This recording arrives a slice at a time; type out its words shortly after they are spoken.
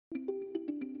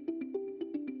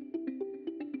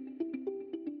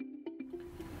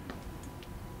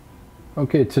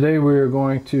Okay, today we are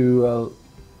going to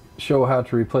show how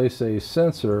to replace a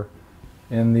sensor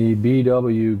in the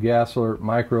BW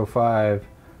GasAlertMicro 5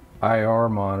 IR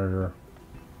monitor.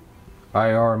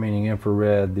 IR meaning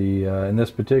infrared. In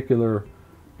this particular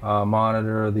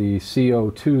monitor, the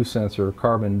CO2 sensor,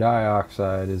 carbon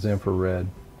dioxide, is infrared.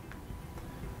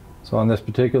 So on this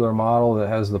particular model that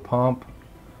has the pump,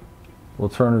 we'll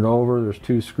turn it over. There's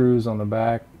two screws on the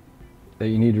back that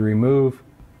you need to remove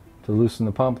to loosen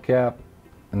the pump cap,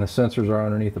 and the sensors are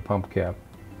underneath the pump cap.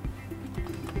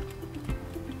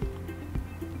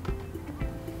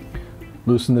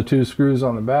 Loosen the two screws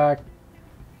on the back,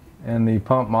 and the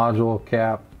pump module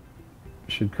cap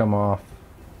should come off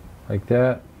like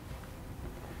that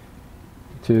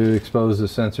to expose the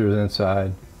sensors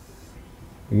inside.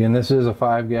 Again, this is a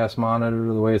 5-gas monitor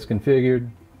the way it's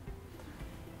configured.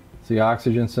 It's the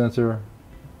oxygen sensor,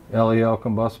 LEL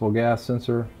combustible gas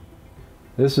sensor.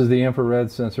 This is the infrared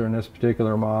sensor in this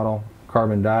particular model,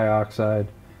 carbon dioxide.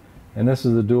 And this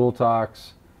is the dual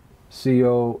tox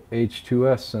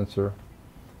COH2S sensor.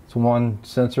 It's one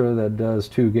sensor that does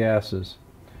two gases,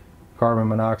 carbon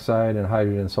monoxide and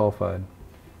hydrogen sulfide.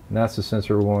 And that's the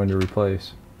sensor we're going to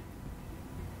replace.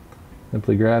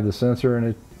 Simply grab the sensor and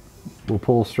it will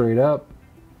pull straight up.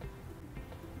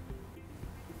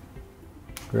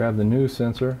 Grab the new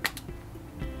sensor.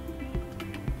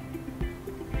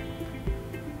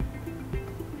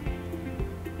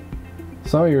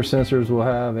 Some of your sensors will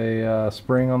have a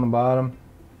spring on the bottom.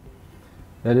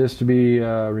 That is to be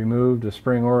removed, a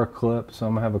spring or a clip.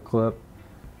 Some have a clip.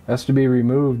 That's to be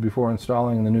removed before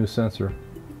installing the new sensor.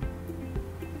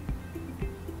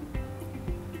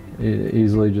 It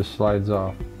easily just slides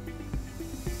off.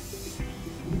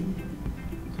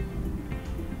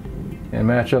 And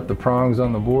match up the prongs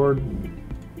on the board.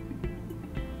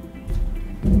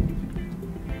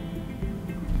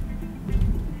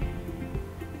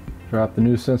 Drop the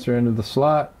new sensor into the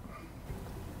slot.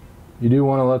 You do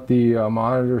want to let the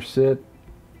monitor sit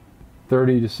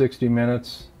 30 to 60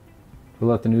 minutes to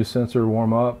let the new sensor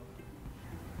warm up.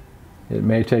 It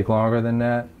may take longer than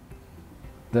that.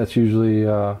 That's usually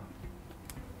a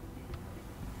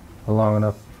long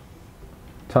enough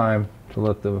time to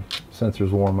let the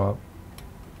sensors warm up.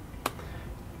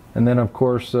 And then of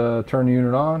course turn the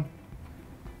unit on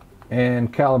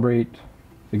and calibrate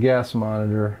the gas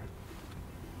monitor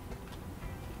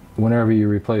whenever you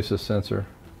replace a sensor.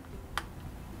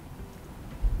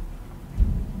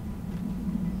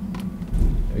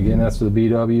 Again, that's the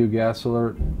BW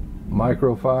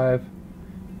GasAlertMicro 5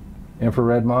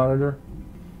 infrared monitor,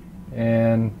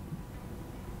 and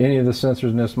any of the sensors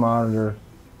in this monitor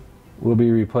will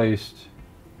be replaced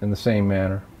in the same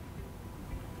manner.